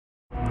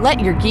Let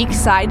your geek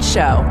side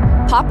show.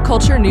 Pop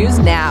culture news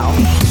now.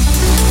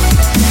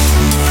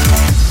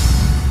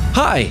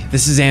 Hi,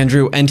 this is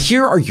Andrew, and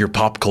here are your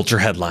pop culture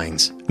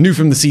headlines. New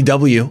from the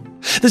CW.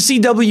 The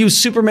CW's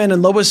Superman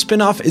and Lois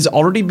spin-off is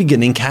already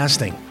beginning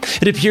casting.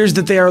 It appears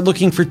that they are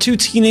looking for two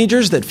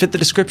teenagers that fit the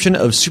description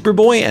of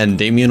Superboy and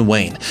Damian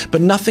Wayne, but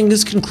nothing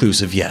is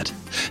conclusive yet.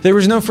 There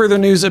was no further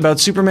news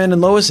about Superman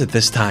and Lois at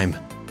this time.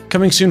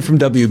 Coming soon from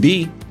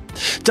WB.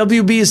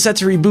 WB is set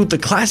to reboot the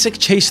classic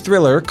chase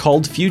thriller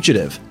called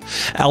Fugitive.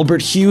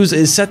 Albert Hughes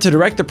is set to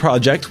direct the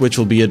project, which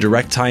will be a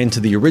direct tie-in to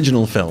the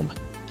original film.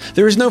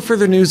 There is no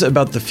further news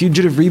about the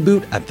Fugitive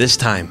reboot at this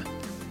time.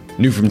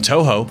 New from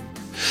Toho.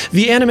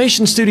 The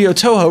animation studio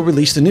Toho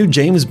released a new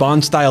James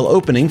Bond-style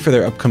opening for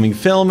their upcoming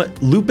film,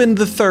 Lupin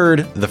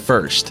III: The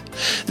First.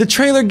 The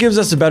trailer gives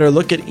us a better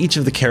look at each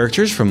of the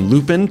characters from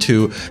Lupin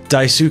to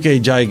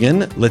Daisuke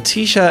Jigen,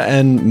 Letitia,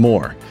 and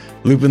more.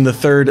 Lupin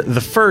III: The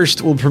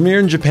First will premiere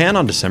in Japan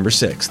on December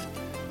 6th.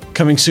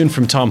 Coming soon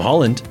from Tom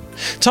Holland.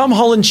 Tom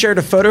Holland shared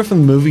a photo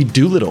from the movie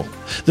Dolittle.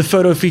 The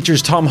photo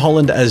features Tom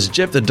Holland as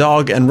Jip the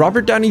dog and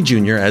Robert Downey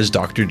Jr. as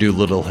Dr.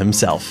 Dolittle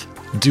himself.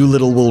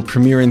 Dolittle will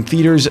premiere in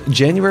theaters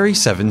January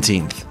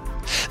 17th.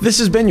 This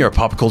has been your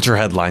Pop Culture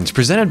Headlines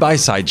presented by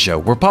Sideshow,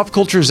 where pop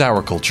culture is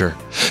our culture.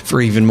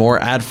 For even more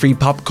ad-free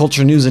pop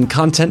culture news and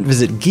content,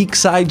 visit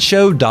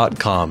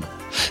geeksideshow.com.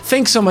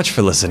 Thanks so much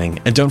for listening,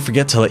 and don't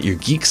forget to let your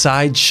geek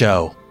side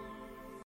show.